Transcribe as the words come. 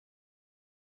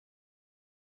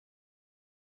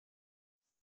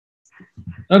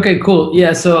Okay, cool.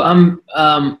 Yeah, so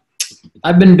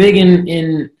I've been big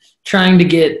in trying to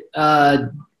get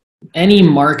any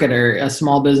marketer, a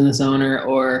small business owner,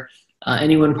 or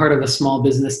anyone part of a small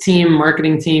business team,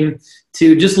 marketing team,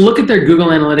 to just look at their Google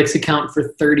Analytics account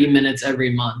for 30 minutes every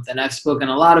month. And I've spoken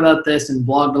a lot about this and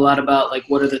blogged a lot about like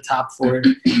what are the top 4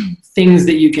 things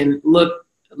that you can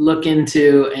look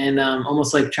into, and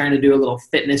almost like trying to do a little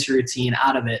fitness routine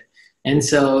out of it. And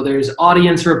so there's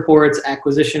audience reports,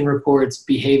 acquisition reports,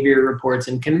 behavior reports,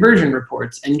 and conversion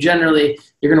reports. And generally,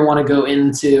 you're going to want to go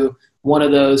into one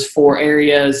of those 4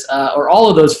 areas or all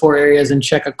of those 4 areas and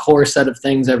check a core set of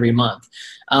things every month.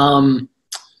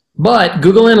 But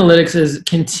Google Analytics is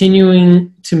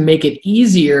continuing to make it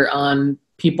easier on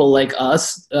people like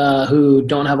us who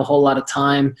don't have a whole lot of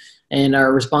time and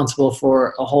are responsible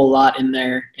for a whole lot in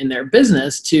their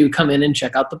business to come in and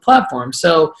check out the platform.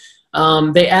 So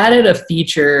they added a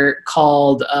feature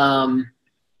called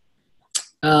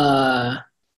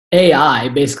AI,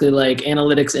 basically like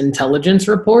analytics intelligence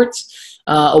reports,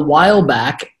 a while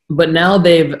back. But now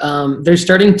they're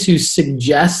starting to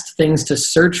suggest things to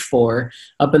search for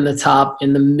up in the top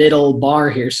in the middle bar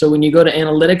here. So when you go to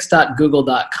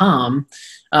analytics.google.com,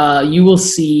 you will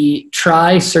see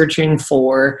try searching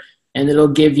for, and it'll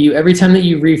give you every time that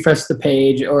you refresh the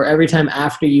page or every time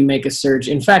after you make a search.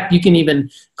 In fact, you can even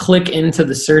click into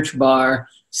the search bar,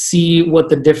 see what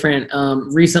the different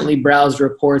recently browsed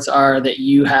reports are that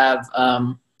you have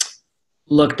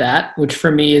looked at, which for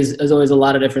me is always a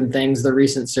lot of different things, the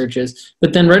recent searches.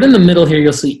 But then right in the middle here,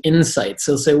 you'll see insights.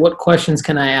 So say, what questions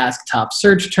can I ask? Top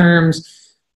search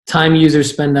terms, time users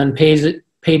spend on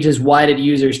pages, why did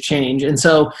users change? And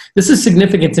so this is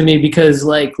significant to me because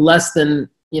like less than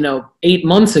 8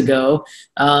 months ago,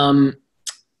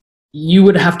 you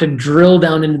would have to drill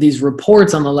down into these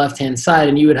reports on the left-hand side,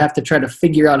 and you would have to try to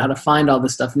figure out how to find all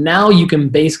this stuff. Now you can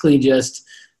basically just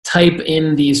type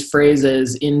in these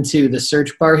phrases into the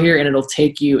search bar here, and it'll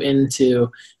take you into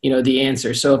the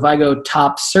answer. So if I go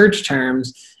top search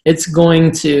terms, it's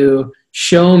going to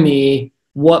show me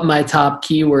what my top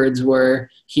keywords were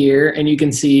here, and you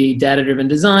can see data-driven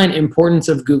design, importance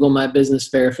of Google My Business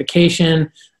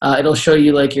verification. It'll show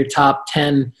you like your top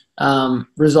 10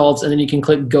 results, and then you can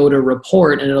click go to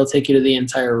report, and it'll take you to the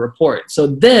entire report. So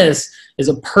this is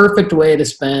a perfect way to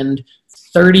spend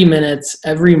 30 minutes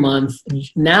every month.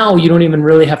 Now you don't even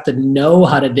really have to know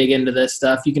how to dig into this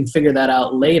stuff. You can figure that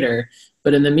out later.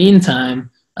 But in the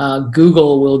meantime,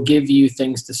 Google will give you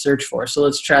things to search for. So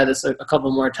let's try this a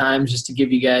couple more times just to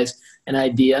give you guys an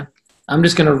idea. I'm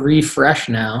just going to refresh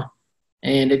now,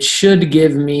 and it should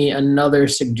give me another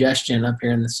suggestion up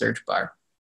here in the search bar.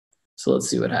 So let's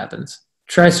see what happens.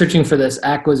 Try searching for this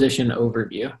acquisition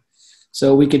overview.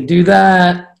 So we could do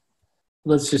that.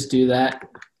 Let's just do that.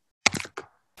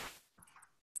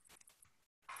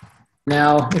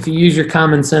 Now, if you use your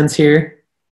common sense here,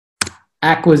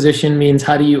 acquisition means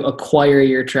how do you acquire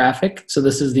your traffic. So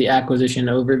this is the acquisition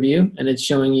overview, and it's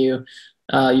showing you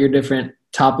your different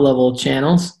top-level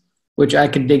channels, which I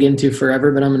could dig into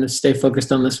forever, but I'm going to stay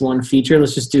focused on this one feature.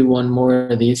 Let's just do one more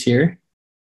of these here.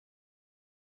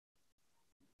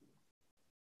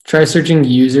 Try searching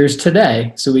users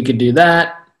today. So we could do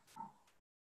that.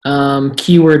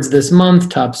 Keywords this month,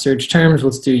 top search terms.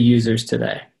 Let's do users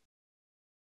today.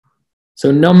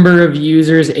 So number of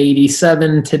users,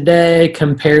 87 today.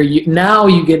 Now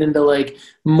you get into like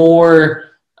more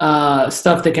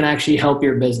stuff that can actually help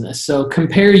your business. So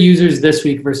compare users this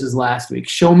week versus last week.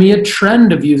 Show me a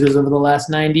trend of users over the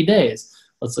last 90 days.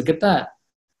 Let's look at that.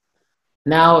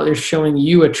 Now they're showing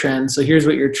you a trend. So here's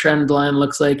what your trend line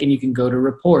looks like, and you can go to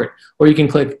report, or you can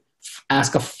click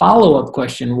ask a follow-up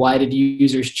question. Why did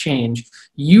users change?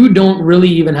 You don't really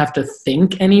even have to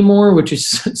think anymore, which is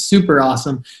super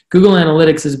awesome. Google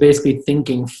Analytics is basically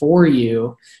thinking for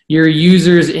you. Your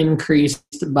users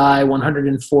increased by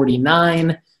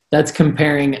 149. That's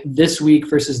comparing this week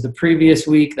versus the previous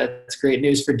week. That's great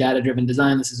news for data-driven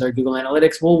design. This is our Google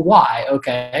Analytics. Well, why?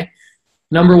 Okay.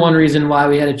 Number one reason why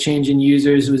we had a change in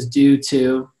users was due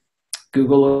to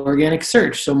Google organic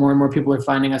search. So more and more people are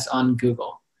finding us on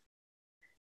Google.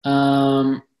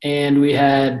 And we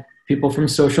had people from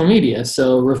social media,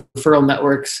 so referral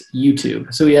networks,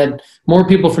 YouTube. So we had more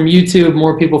people from YouTube,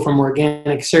 more people from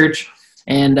organic search.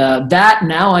 And that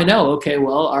now I know, okay,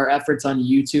 well, our efforts on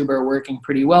YouTube are working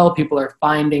pretty well. People are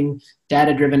finding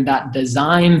data-driven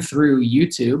design through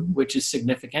YouTube, which is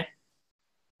significant.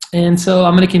 And so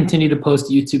I'm going to continue to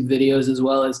post YouTube videos as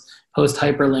well as post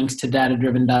hyperlinks to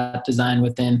data-driven.design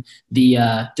within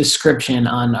the description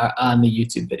on the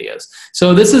YouTube videos.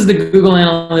 So this is the Google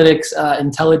Analytics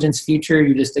intelligence feature.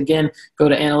 You just, again, go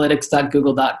to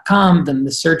analytics.google.com, then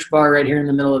the search bar right here in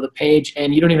the middle of the page,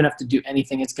 and you don't even have to do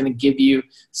anything. It's going to give you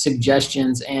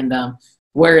suggestions. And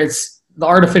where it's the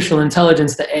artificial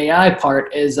intelligence, the AI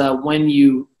part, is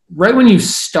right when you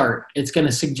start, it's going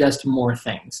to suggest more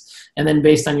things. And then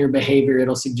based on your behavior,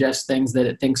 it'll suggest things that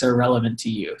it thinks are relevant to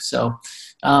you. So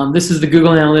this is the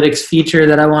Google Analytics feature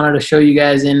that I wanted to show you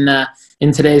guys in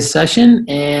today's session.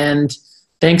 And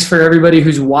thanks for everybody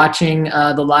who's watching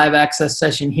the live access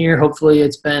session here. Hopefully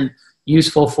it's been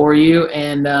useful for you.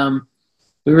 And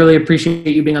we really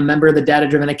appreciate you being a member of the Data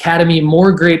Driven Academy.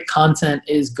 More great content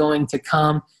is going to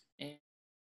come.